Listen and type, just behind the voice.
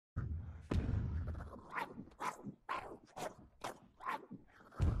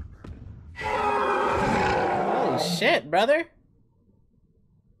shit, brother.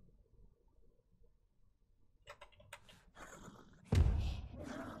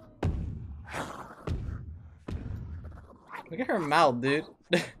 Look at her mouth, dude.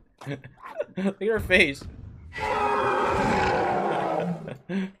 Look at her face.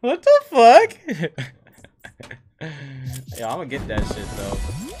 What the fuck? Yo, I'm gonna get that shit though.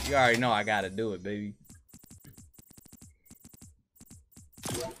 You already know I gotta do it, baby.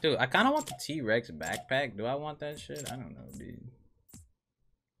 Dude, I kinda want the T-Rex backpack. Do I want that shit? I don't know, dude.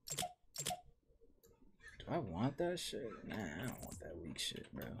 Do I want that shit? Nah, I don't want that weak shit,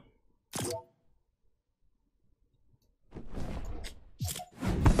 bro.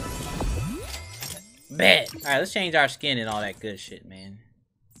 Bet. Alright, let's change our skin and all that good shit, man.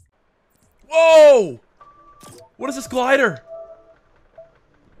 Whoa! What is this glider?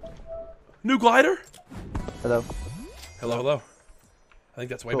 New glider? Hello. Hello, hello. I think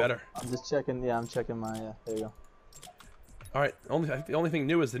that's way better. I'm just checking. Yeah, I'm checking my. There you go. All right. I think the only thing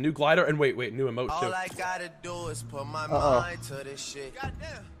new is the new glider, and wait, new emote too. All I gotta do is put my mind to this shit.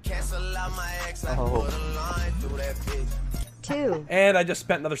 Cancel out my ex, I put a line through that bitch. 2. And I just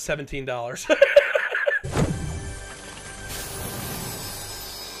spent another $17.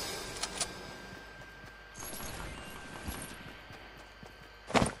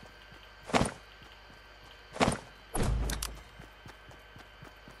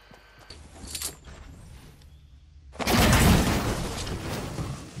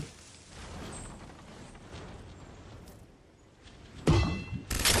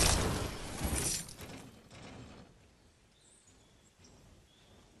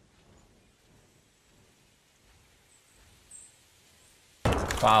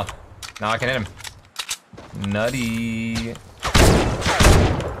 Wow. Now I can hit him. Nutty.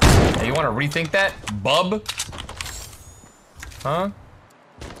 Hey, you want to rethink that, bub? Huh?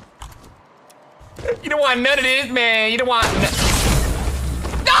 You don't want none of this, man. You don't want.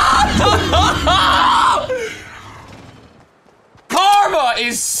 Karma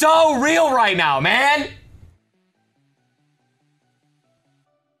is so real right now, man.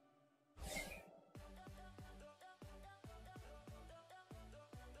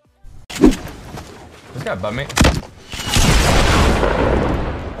 This guy bumped me.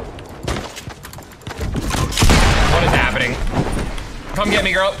 What is happening? Come get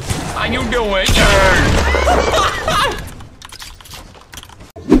me, girl. How you doing?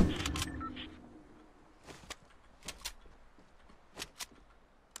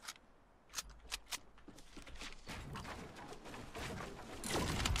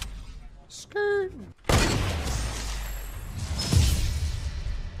 Skirt.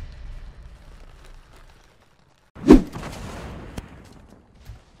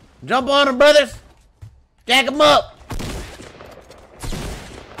 Jump on him, brothers! Jack him up!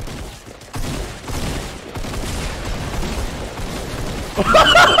 Oh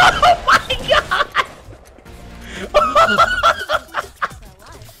my god!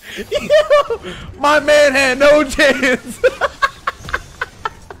 Yo, my man had no chance!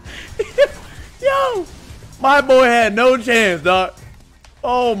 Yo! My boy had no chance, dog.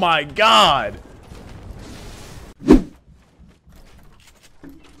 Oh my god!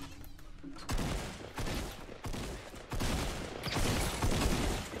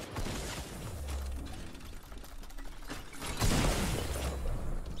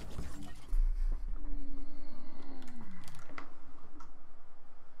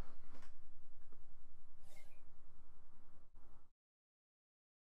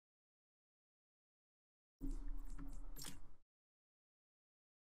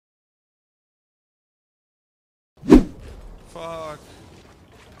 Fuck.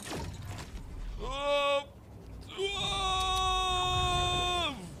 Oh.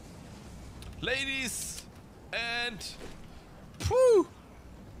 Oh. Ladies and phew.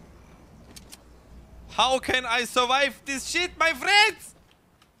 How can I survive this shit, my friends?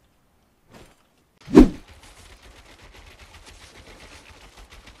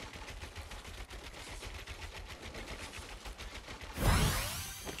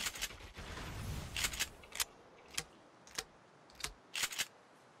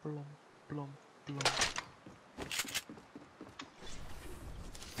 Blum, blum, blum.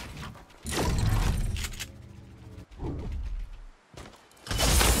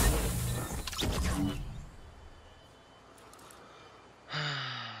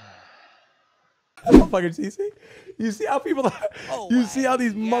 Motherfuckers, you see how people are, you see how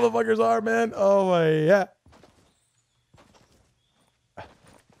these motherfuckers are, man. Oh my yeah.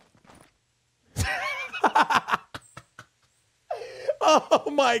 Oh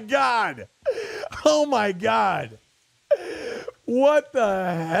my god. Oh my god. What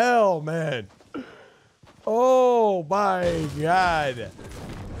the hell, man? Oh my god.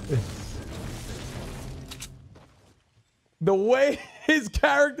 The way his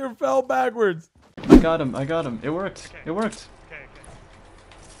character fell backwards. I got him. It worked. Okay. It worked. Okay.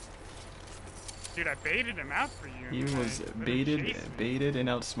 Dude, I baited him out for you. He was baited and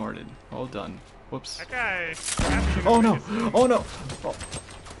outsmarted. All done. Whoops. That guy. Oh no! Oh no! Oh.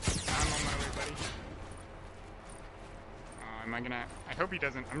 I'm on my way, buddy. Am I gonna? I hope he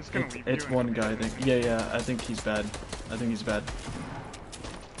doesn't. I'm just gonna leave. It's you one guy, I think. Yeah, I think he's bad.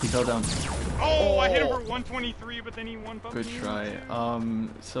 He fell down. Oh, I hit him for 123, but then he one-bumped me. Good try.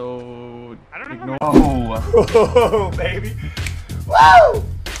 So... I don't know ignore. Oh, baby. Woo!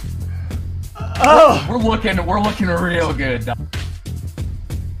 Oh! We're looking real good.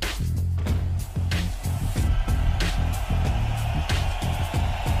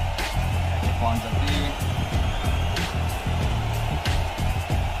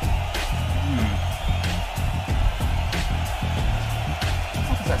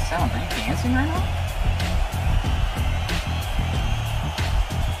 What does that sound? Are you dancing right now?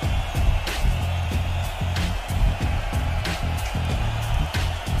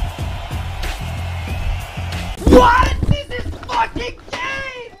 What is this fucking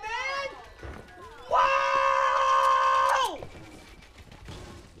game, man? Wow!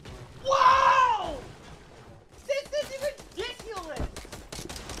 Wow! This is ridiculous!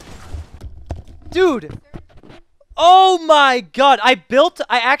 Dude! Oh my god, I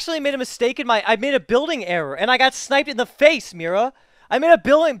actually made a mistake in I made a building error, and I got sniped in the face, Mira. I made a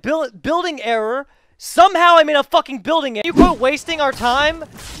building error. Somehow I made a fucking building error. You quit wasting our time?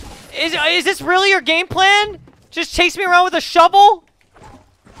 Is this really your game plan? Just chase me around with a shovel?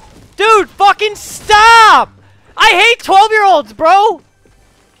 Dude, fucking stop! I hate 12-year-olds, bro!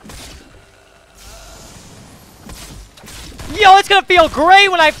 Yo, it's gonna feel great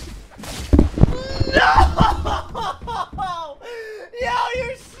when I... No! Yo,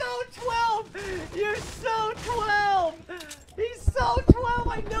 you're so 12! You're so 12! He's so 12!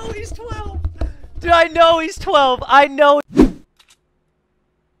 I know he's 12! Dude, I know he's 12! I know...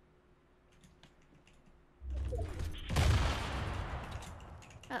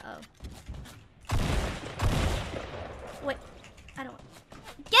 Uh-oh. Wait, I don't...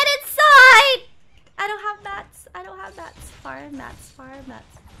 Get inside! I don't have mats. I don't have mats. Fire mats. Fire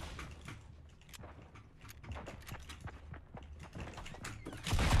mats.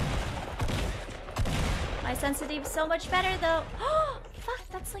 My sensitive's so much better though. Oh, fuck,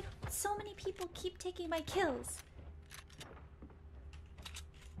 that's like so many people keep taking my kills.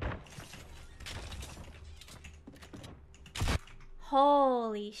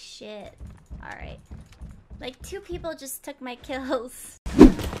 Holy shit. Alright. Like 2 people just took my kills.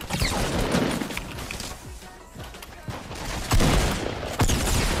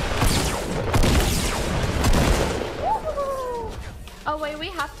 Oh wait, we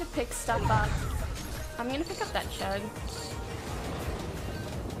have to pick stuff up. I'm gonna pick up that chug.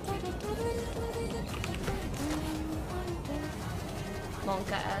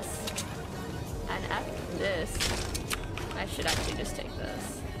 Monka S. And after this, I should actually just take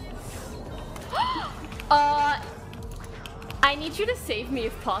this. I need you to save me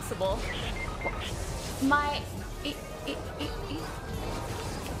if possible.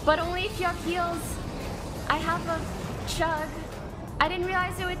 But only if you have heals. I have a chug. I didn't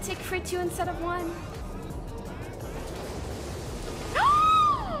realize it would tick for 2 instead of 1.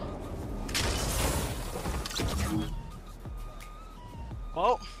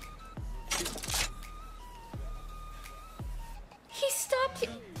 Well, he stopped.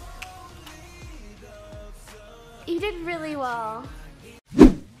 You did really well.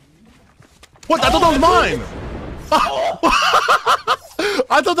 What? I thought that was mine!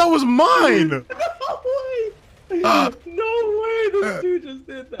 I thought that was mine! No way this dude just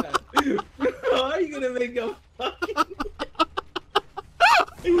did that. How are you gonna make a fucking...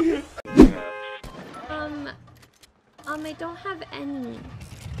 I don't have any.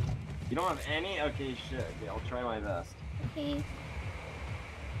 you don't have any? Okay, shit. Okay, I'll try my best. Okay,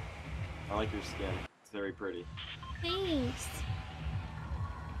 I like your skin. It's very pretty. thanks.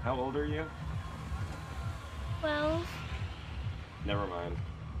 How old are you? 12. Never mind.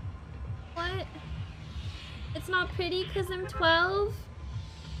 What? It's not pretty because I'm 12?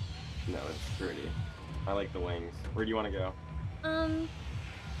 No, it's pretty. I like the wings. Where do you want to go?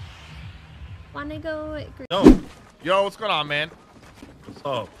 Wanna go at Yo, what's going on, man? What's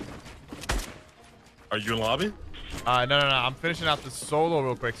up? Are you in lobby? No. I'm finishing out this solo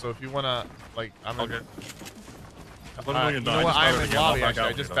real quick, so if you wanna, like, I'm okay. You know what? I am in lobby, actually.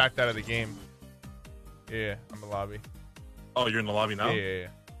 I just backed out of the game. Yeah, I'm in lobby. Oh, you're in the lobby now? Yeah.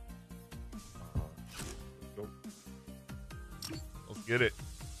 Get it.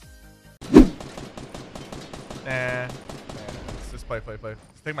 Nah. Just play. Let's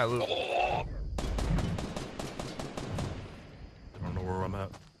take my loot. I don't know where I'm at.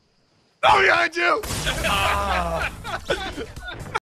 Oh, behind you!